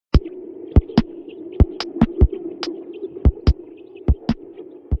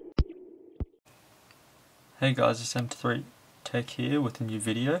Hey guys, it's M3 Tech here with a new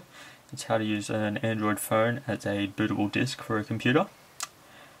video. It's how to use an Android phone as a bootable disk for a computer.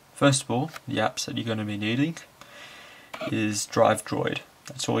 First of all, the apps that you're going to be needing is Drive Droid.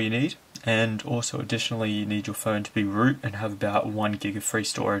 That's all you need. And also additionally, you need your phone to be root and have about 1 gig of free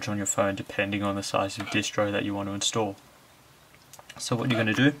storage on your phone depending on the size of distro that you want to install. So what you're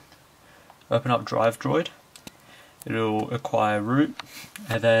going to do, open up Drive Droid. It'll acquire root,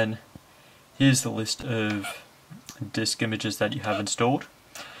 and then here's the list of disk images that you have installed.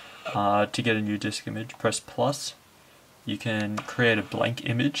 To get a new disk image, press plus. You can create a blank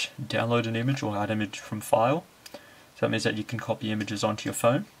image, download an image, or add image from file. So that means that you can copy images onto your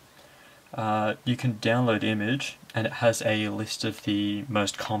phone. You can download image, and it has a list of the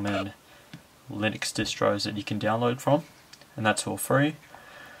most common Linux distros that you can download from, and that's all free.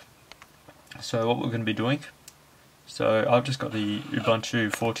 So what we're going to be doing, so I've just got the Ubuntu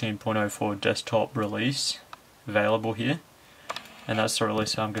 14.04 desktop release available here, and that's the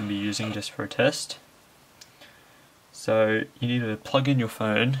release I'm going to be using just for a test. So you need to plug in your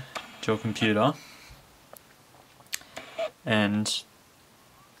phone to your computer, and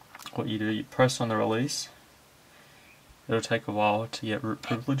what you do, you press on the release. It'll take a while to get root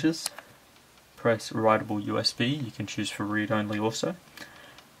privileges. Press writable USB, you can choose for read only also,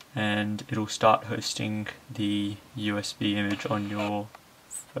 and it'll start hosting the USB image on your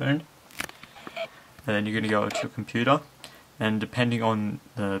phone. And then you're going to go to your computer, and depending on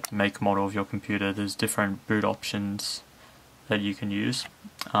the make model of your computer, there's different boot options that you can use.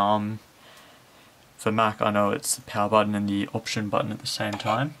 For Mac, I know it's the power button and the option button at the same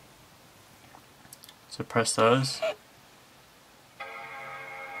time. So press those.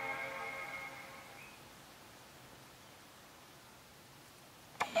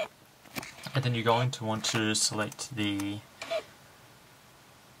 And then you're going to want to select the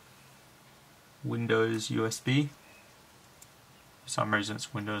Windows USB. For some reason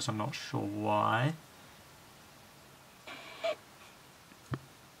it's Windows, I'm not sure why.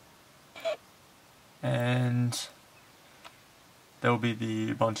 And there will be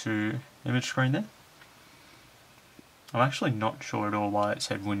the Ubuntu image screen there. I'm actually not sure at all why it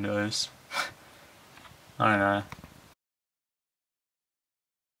said Windows. I don't know.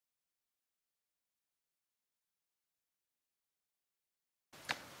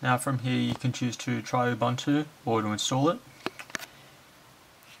 Now from here you can choose to try Ubuntu or to install it.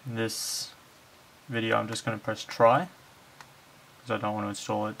 In this video I'm just going to press try, because I don't want to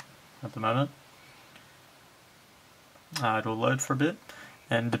install it at the moment. It'll load for a bit,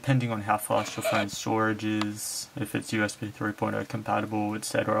 and depending on how fast your phone's storage is, if it's USB 3.0 compatible,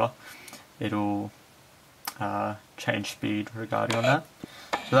 etc., it'll change speed regarding on that.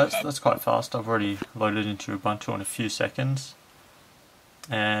 So that's quite fast. I've already loaded into Ubuntu in a few seconds,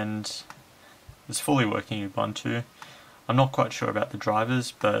 and it's fully working Ubuntu. I'm not quite sure about the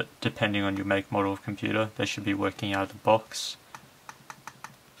drivers, but depending on your make model of computer, they should be working out of the box.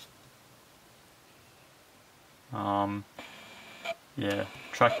 Yeah,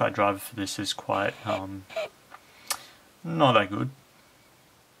 trackpad driver for this is quite not that good.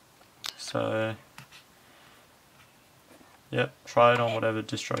 So yep, try it on whatever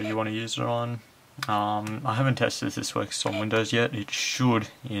distro you want to use it on. I haven't tested if this works on Windows yet. It should,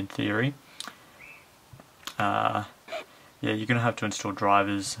 in theory. Yeah, you're going to have to install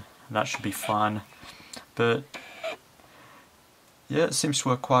drivers, and that should be fun. But yeah, it seems to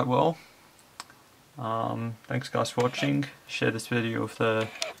work quite well. Thanks guys for watching. Share this video with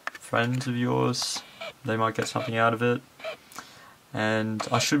friends of yours. They might get something out of it. And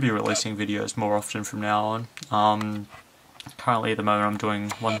I should be releasing videos more often from now on. Currently at the moment I'm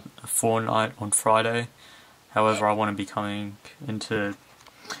doing a fortnight on Friday. However, I want to be coming into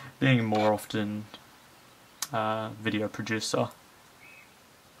being more often video producer.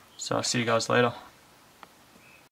 So I'll see you guys later.